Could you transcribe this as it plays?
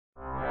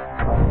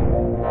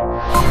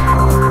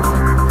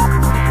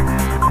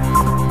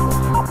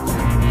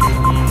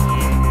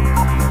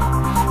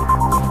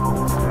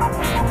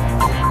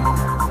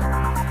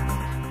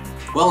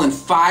Well, in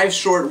 5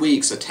 short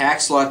weeks, a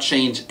tax law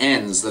change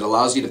ends that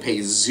allows you to pay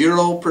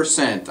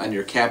 0% on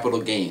your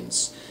capital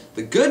gains.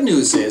 The good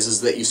news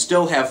is that you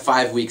still have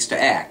 5 weeks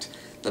to act.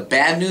 The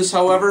bad news,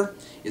 however,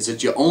 is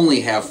that you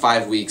only have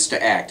 5 weeks to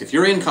act. If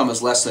your income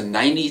is less than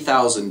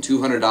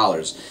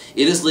 $90,200,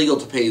 it is legal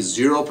to pay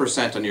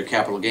 0% on your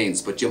capital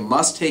gains, but you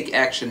must take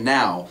action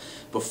now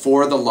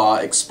before the law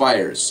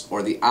expires,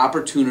 or the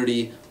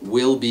opportunity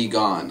will be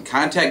gone.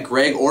 Contact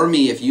Greg or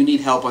me if you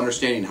need help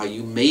understanding how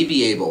you may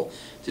be able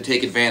to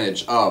take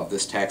advantage of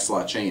this tax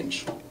law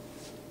change.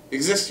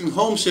 Existing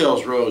home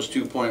sales rose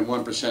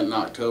 2.1% in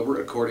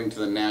October, according to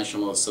the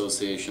National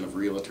Association of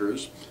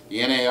Realtors.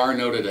 The NAR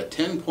noted a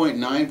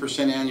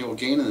 10.9% annual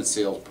gain in the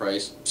sale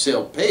pace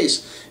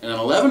and an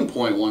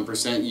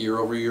 11.1%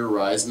 year-over-year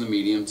rise in the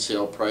median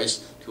sale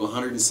price to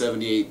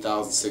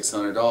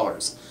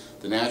 $178,600.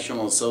 The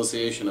National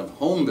Association of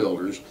Home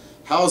Builders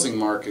Housing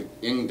Market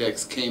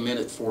Index came in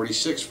at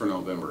 46 for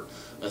November,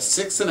 a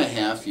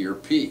 6.5-year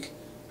peak.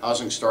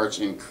 Housing starts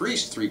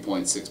increased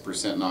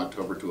 3.6% in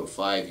October to a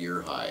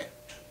 5-year high.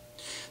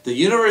 The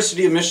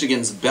University of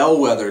Michigan's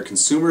Bellwether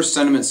Consumer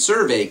Sentiment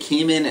Survey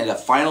came in at a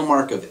final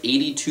mark of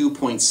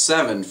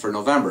 82.7 for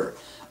November,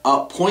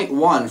 up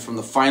 0.1 from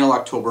the final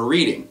October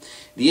reading.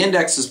 The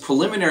index's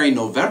preliminary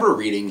November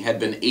reading had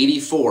been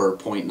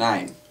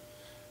 84.9.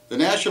 The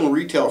National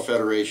Retail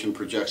Federation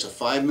projects a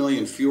 5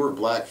 million fewer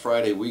Black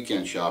Friday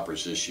weekend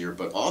shoppers this year,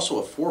 but also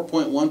a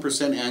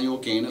 4.1% annual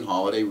gain in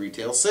holiday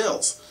retail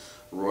sales.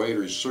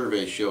 Reuters'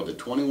 survey showed that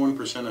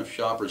 21% of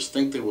shoppers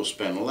think they will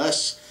spend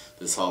less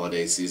this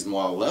holiday season,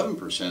 while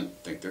 11%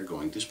 think they're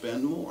going to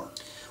spend more.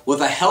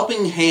 With a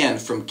helping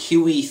hand from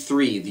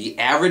QE3, the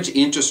average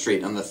interest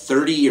rate on the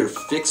 30-year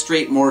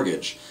fixed-rate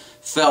mortgage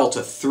fell to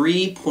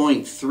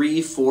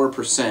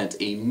 3.34%,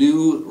 a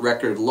new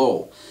record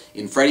low,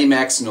 in Freddie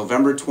Mac's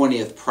November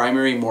 20th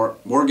primary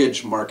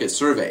mortgage market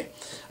survey.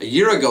 A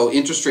year ago,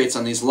 interest rates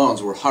on these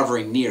loans were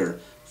hovering near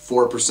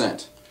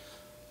 4%.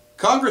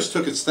 Congress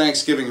took its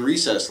Thanksgiving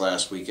recess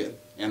last weekend,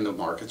 and the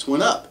markets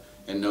went up.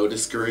 And no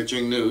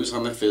discouraging news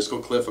on the fiscal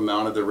cliff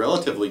amounted to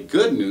relatively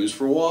good news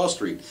for Wall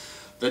Street.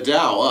 The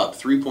Dow up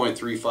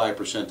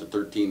 3.35% to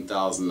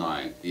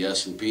 13,009. The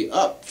S&P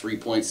up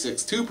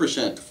 3.62%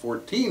 to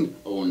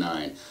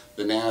 1409.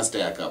 The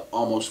Nasdaq up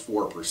almost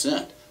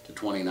 4% to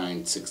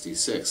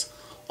 2966.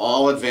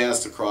 All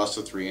advanced across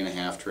the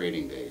 3.5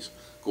 trading days.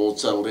 Gold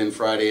settled in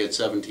Friday at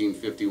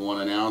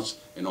 $17.51 an ounce,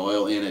 and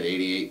oil in at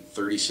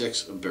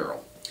 $88.36 a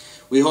barrel.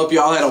 We hope you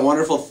all had a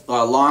wonderful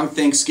long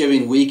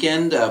Thanksgiving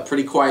weekend.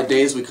 Pretty quiet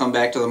days. We come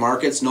back to the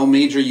markets. No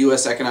major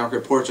U.S. economic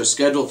reports are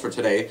scheduled for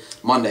today,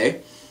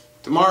 Monday.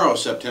 Tomorrow,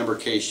 September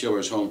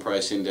Case-Shiller's Home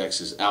Price Index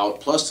is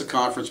out, plus the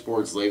Conference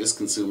Board's latest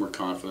consumer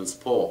confidence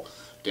poll.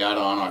 Data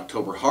on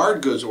October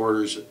hard goods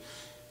orders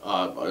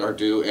are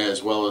due,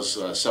 as well as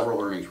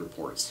several earnings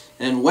reports.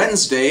 And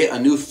Wednesday, a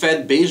new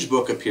Fed Beige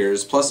Book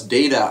appears, plus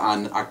data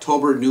on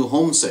October new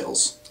home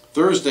sales.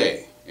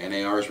 Thursday,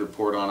 NAR's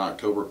report on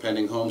October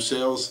pending home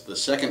sales, the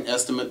second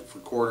estimate for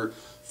quarter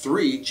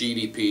 3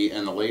 GDP,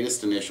 and the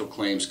latest initial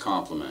claims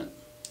complement.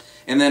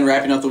 And then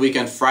wrapping up the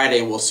weekend,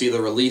 Friday, we'll see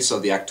the release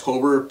of the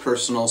October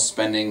Personal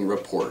Spending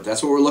Report.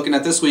 That's what we're looking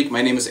at this week.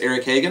 My name is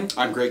Eric Hagen.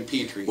 I'm Greg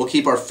Petrie. We'll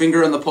keep our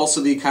finger on the pulse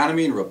of the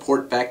economy and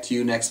report back to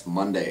you next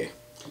Monday.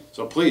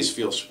 So please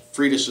feel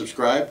free to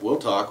subscribe. We'll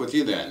talk with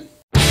you then.